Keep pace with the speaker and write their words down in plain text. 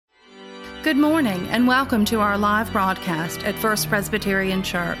Good morning and welcome to our live broadcast at First Presbyterian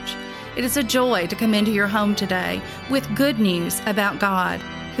Church. It is a joy to come into your home today with good news about God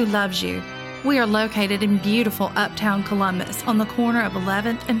who loves you. We are located in beautiful uptown Columbus on the corner of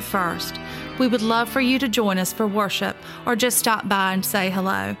 11th and 1st. We would love for you to join us for worship or just stop by and say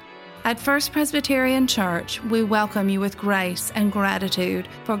hello. At First Presbyterian Church, we welcome you with grace and gratitude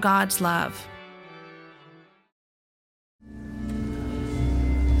for God's love.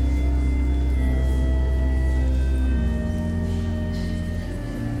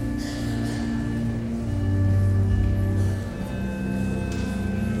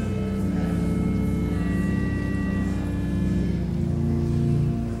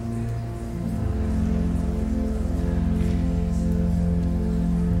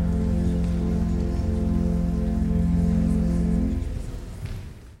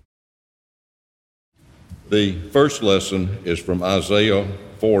 The first lesson is from Isaiah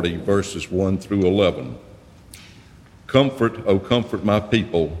 40, verses 1 through 11. Comfort, O comfort my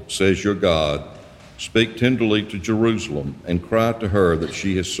people, says your God. Speak tenderly to Jerusalem and cry to her that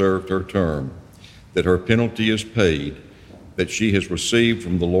she has served her term, that her penalty is paid, that she has received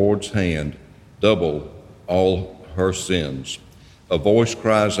from the Lord's hand double all her sins. A voice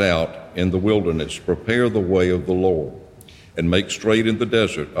cries out in the wilderness, prepare the way of the Lord, and make straight in the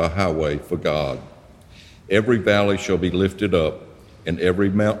desert a highway for God. Every valley shall be lifted up, and every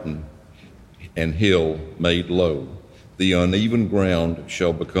mountain and hill made low. The uneven ground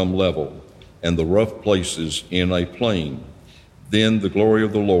shall become level, and the rough places in a plain. Then the glory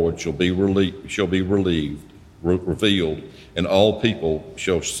of the Lord shall be revealed, and all people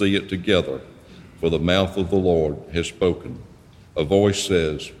shall see it together, for the mouth of the Lord has spoken. A voice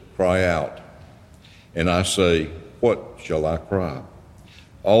says, cry out. And I say, what shall I cry?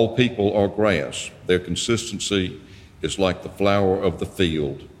 All people are grass. Their consistency is like the flower of the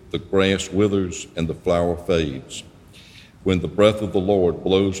field. The grass withers and the flower fades. When the breath of the Lord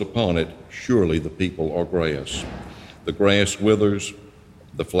blows upon it, surely the people are grass. The grass withers,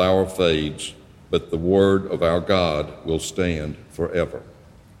 the flower fades, but the word of our God will stand forever.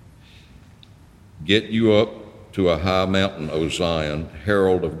 Get you up to a high mountain, O Zion,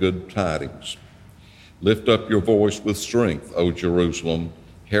 herald of good tidings. Lift up your voice with strength, O Jerusalem,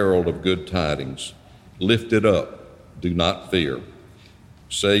 herald of good tidings. Lift it up, do not fear.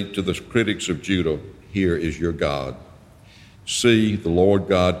 Say to the critics of Judah, here is your God. See, the Lord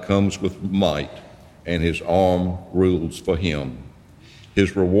God comes with might, and his arm rules for him.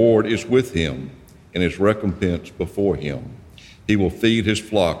 His reward is with him, and his recompense before him. He will feed his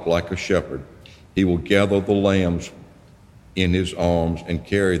flock like a shepherd. He will gather the lambs in his arms and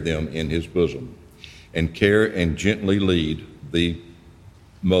carry them in his bosom, and care and gently lead the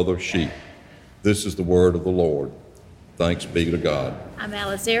mother sheep. This is the word of the Lord. Thanks be to God. I'm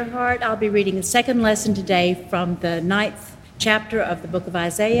Alice Earhart. I'll be reading the second lesson today from the 9th chapter of the book of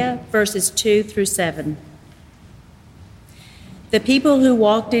Isaiah, verses 2 through 7. The people who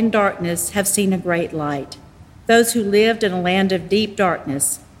walked in darkness have seen a great light. Those who lived in a land of deep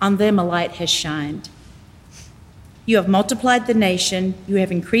darkness, on them a light has shined. You have multiplied the nation, you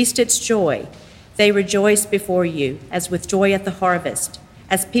have increased its joy. They rejoice before you, as with joy at the harvest,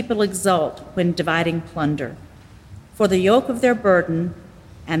 as people exult when dividing plunder. For the yoke of their burden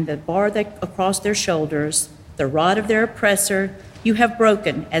and the bar that across their shoulders, the rod of their oppressor, you have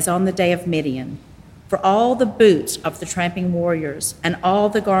broken as on the day of Midian. For all the boots of the tramping warriors and all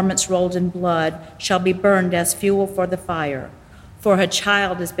the garments rolled in blood shall be burned as fuel for the fire. For a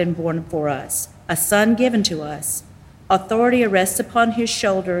child has been born for us, a son given to us. Authority rests upon his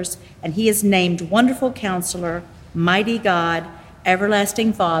shoulders, and he is named Wonderful Counselor, Mighty God,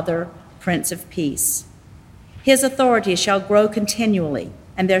 Everlasting Father, Prince of Peace. His authority shall grow continually,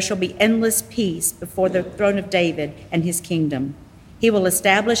 and there shall be endless peace before the throne of David and his kingdom. He will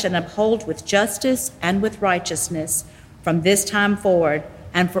establish and uphold with justice and with righteousness from this time forward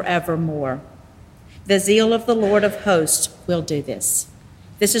and forevermore. The zeal of the Lord of hosts will do this.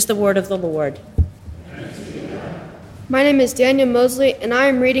 This is the word of the Lord. My name is Daniel Mosley, and I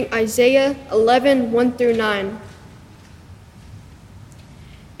am reading Isaiah 11, 1 through 9.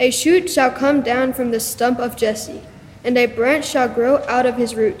 A shoot shall come down from the stump of Jesse, and a branch shall grow out of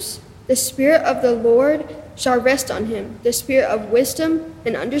his roots. The Spirit of the Lord shall rest on him, the Spirit of wisdom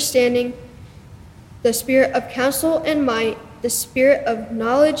and understanding, the Spirit of counsel and might, the Spirit of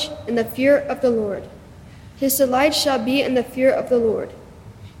knowledge and the fear of the Lord. His delight shall be in the fear of the Lord.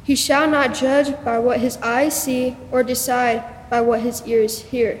 He shall not judge by what his eyes see or decide by what his ears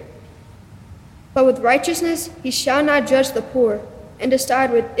hear. But with righteousness he shall not judge the poor, and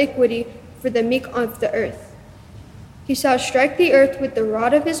decide with equity for the meek of the earth. He shall strike the earth with the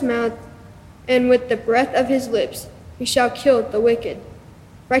rod of his mouth, and with the breath of his lips he shall kill the wicked.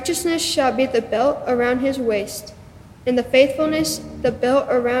 Righteousness shall be the belt around his waist, and the faithfulness the belt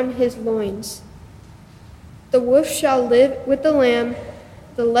around his loins. The wolf shall live with the lamb,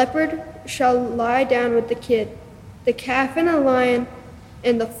 the leopard shall lie down with the kid, the calf and the lion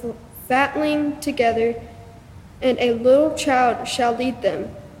and the fatling together, and a little child shall lead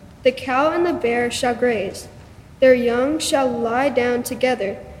them. The cow and the bear shall graze, their young shall lie down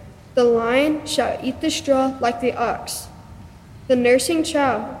together. The lion shall eat the straw like the ox. The nursing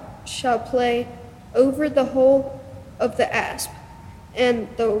child shall play over the hole of the asp, and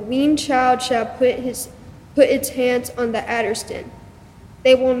the weaned child shall put its hands on the adder's den.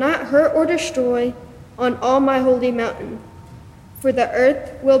 They will not hurt or destroy on all my holy mountain, for the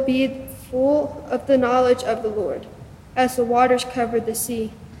earth will be full of the knowledge of the Lord, as the waters cover the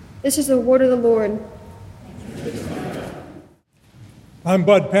sea. This is the word of the Lord. I'm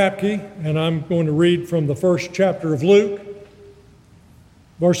Bud Papke, and I'm going to read from the first chapter of Luke,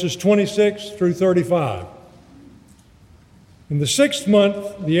 verses 26 through 35. In the 6th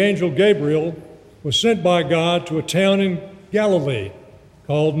month, the angel Gabriel was sent by God to a town in Galilee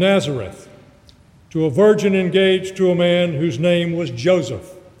called Nazareth, to a virgin engaged to a man whose name was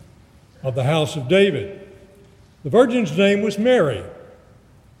Joseph, of the house of David. The virgin's name was Mary.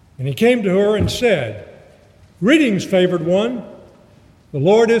 And he came to her and said, "Greetings, favored one, the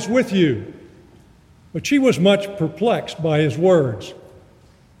Lord is with you." But she was much perplexed by his words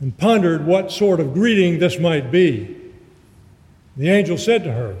and pondered what sort of greeting this might be. The angel said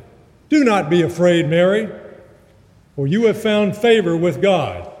to her, "Do not be afraid, Mary, for you have found favor with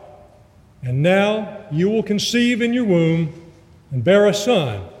God. And now you will conceive in your womb and bear a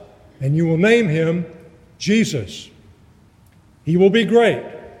son, and you will name him Jesus. He will be great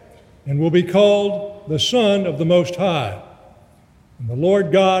and will be called the Son of the Most High. And the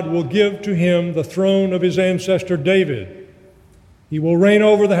Lord God will give to him the throne of his ancestor David. He will reign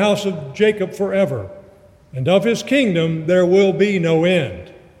over the house of Jacob forever, and of his kingdom there will be no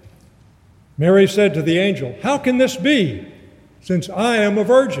end." Mary said to the angel, "How can this be, since I am a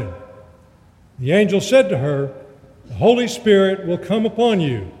virgin?" The angel said to her, "The Holy Spirit will come upon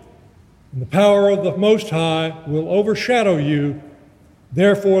you, and the power of the Most High will overshadow you.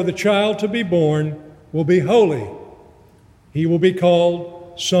 Therefore the child to be born will be holy. He will be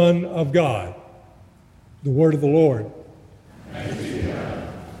called Son of God." The word of the Lord.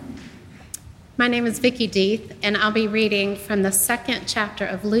 My name is Vicki Deeth, and I'll be reading from the 2nd chapter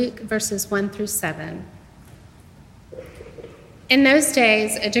of Luke, verses 1 through 7. In those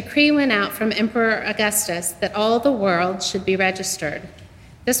days, a decree went out from Emperor Augustus that all the world should be registered.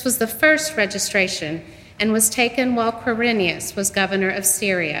 This was the first registration and was taken while Quirinius was governor of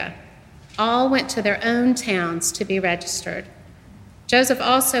Syria. All went to their own towns to be registered. Joseph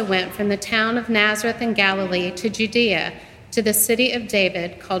also went from the town of Nazareth in Galilee to Judea, to the city of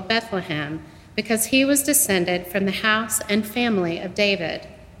David called Bethlehem, because he was descended from the house and family of David.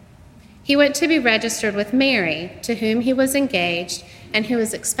 He went to be registered with Mary, to whom he was engaged and who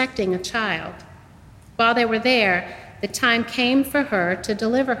was expecting a child. While they were there, the time came for her to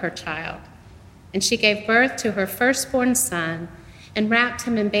deliver her child, and she gave birth to her firstborn son and wrapped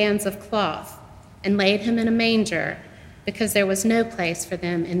him in bands of cloth and laid him in a manger, because there was no place for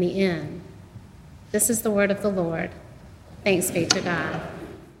them in the inn. This is the word of the Lord. Thanks be to God.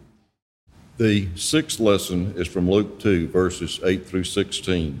 The 6th lesson is from Luke 2, verses 8 through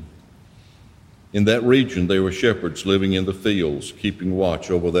 16. In that region there were shepherds living in the fields, keeping watch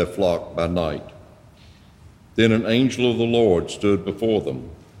over their flock by night. Then an angel of the Lord stood before them,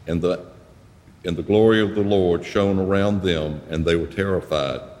 and the glory of the Lord shone around them, and they were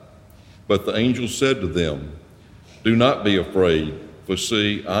terrified. But the angel said to them, "Do not be afraid, for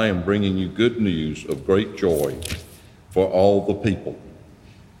see, I am bringing you good news of great joy for all the people.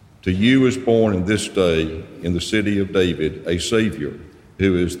 To you is born in this day in the city of David a Savior,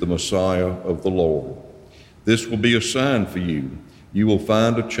 who is the Messiah of the Lord. This will be a sign for you. You will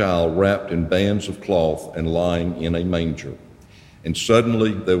find a child wrapped in bands of cloth and lying in a manger." And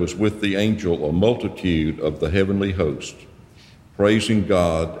suddenly there was with the angel a multitude of the heavenly host, praising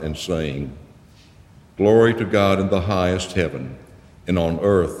God and saying, "Glory to God in the highest heaven, and on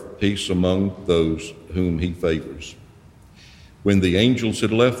earth peace among those whom he favors." When the angels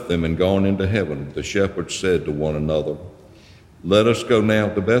had left them and gone into heaven, the shepherds said to one another, "Let us go now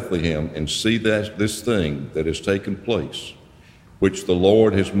to Bethlehem and see this thing that has taken place, which the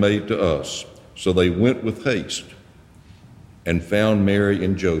Lord has made to us." So they went with haste and found Mary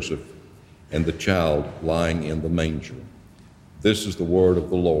and Joseph and the child lying in the manger. This is the word of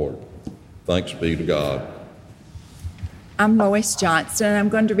the Lord. Thanks be to God. I'm Lois Johnson, and I'm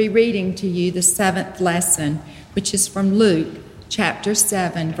going to be reading to you the 7th lesson, which is from Luke, chapter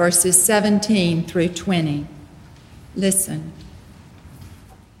 7, verses 17 through 20. Listen.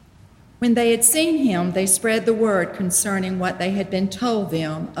 When they had seen him, they spread the word concerning what they had been told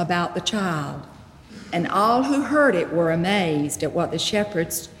them about the child. And all who heard it were amazed at what the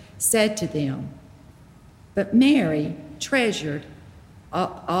shepherds said to them. But Mary treasured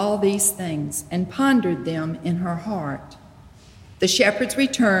all these things and pondered them in her heart. The shepherds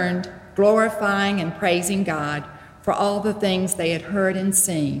returned, glorifying and praising God for all the things they had heard and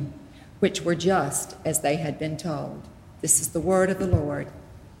seen, which were just as they had been told. This is the word of the Lord.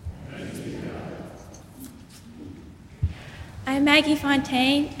 I'm Maggie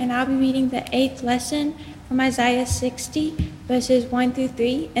Fontaine, and I'll be reading the 8th lesson from Isaiah 60, verses 1 through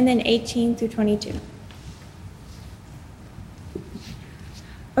 3, and then 18 through 22.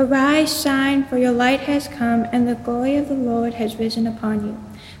 Arise, shine, for your light has come, and the glory of the Lord has risen upon you.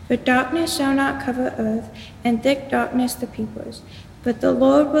 For darkness shall not cover earth, and thick darkness the peoples. But the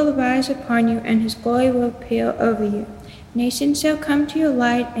Lord will arise upon you, and his glory will appear over you. Nations shall come to your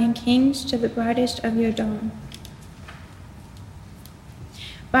light, and kings to the brightest of your dawn.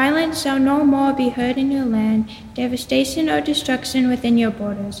 Violence shall no more be heard in your land, devastation or destruction within your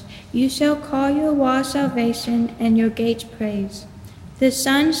borders. You shall call your walls salvation, and your gates praise. The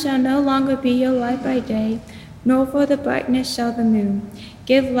sun shall no longer be your light by day, nor for the brightness shall the moon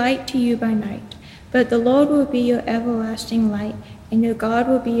give light to you by night. But the Lord will be your everlasting light, and your God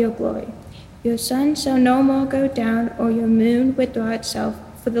will be your glory. Your sun shall no more go down, or your moon withdraw itself,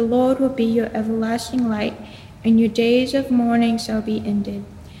 for the Lord will be your everlasting light, and your days of mourning shall be ended.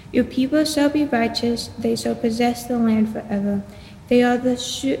 Your people shall be righteous, they shall possess the land forever. They are the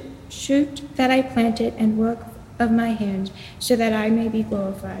shoot that I planted and work of my hands, so that I may be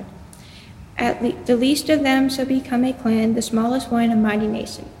glorified. The least of them shall become a clan, the smallest one a mighty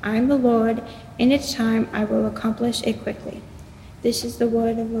nation. I am the Lord, in its time I will accomplish it quickly. This is the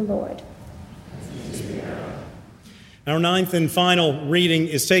word of the Lord. Our 9th and final reading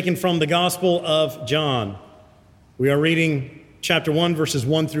is taken from the Gospel of John. We are reading chapter 1, verses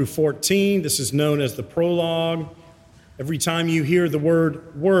 1 through 14. This is known as the prologue. Every time you hear the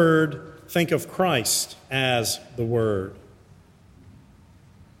word, think of Christ as the Word.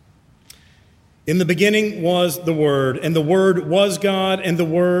 In the beginning was the Word, and the Word was God, and the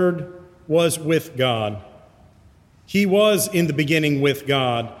Word was with God. He was in the beginning with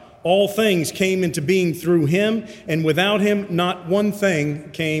God. All things came into being through him, and without him not one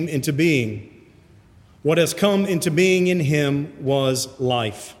thing came into being. What has come into being in him was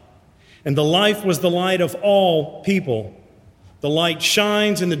life, and the life was the light of all people. The light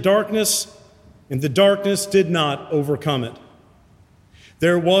shines in the darkness, and the darkness did not overcome it.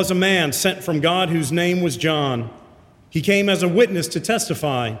 There was a man sent from God whose name was John. He came as a witness to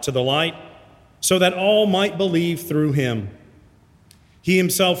testify to the light, so that all might believe through him. He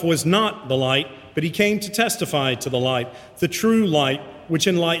himself was not the light, but he came to testify to the light. The true light, which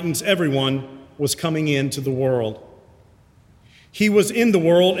enlightens everyone, was coming into the world. He was in the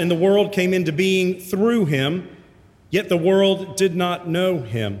world, and the world came into being through him, yet the world did not know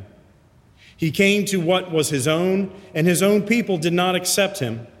him. He came to what was his own, and his own people did not accept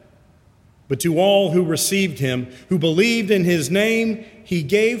him. But to all who received him, who believed in his name, he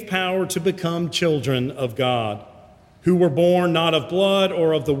gave power to become children of God, who were born not of blood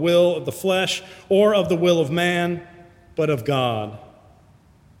or of the will of the flesh or of the will of man, but of God.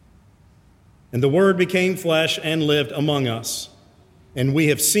 And the Word became flesh and lived among us. And we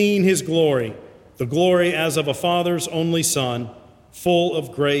have seen his glory, the glory as of a Father's only Son, full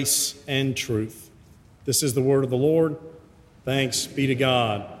of grace and truth. This is the word of the Lord. Thanks be to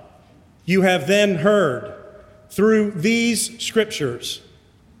God. You have then heard through these scriptures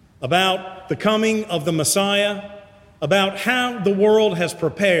about the coming of the Messiah, about how the world has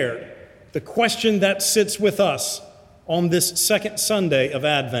prepared. The question that sits with us on this second Sunday of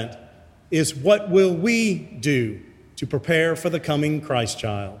Advent is, what will we do to prepare for the coming Christ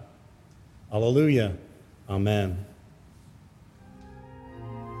child? Alleluia. Amen.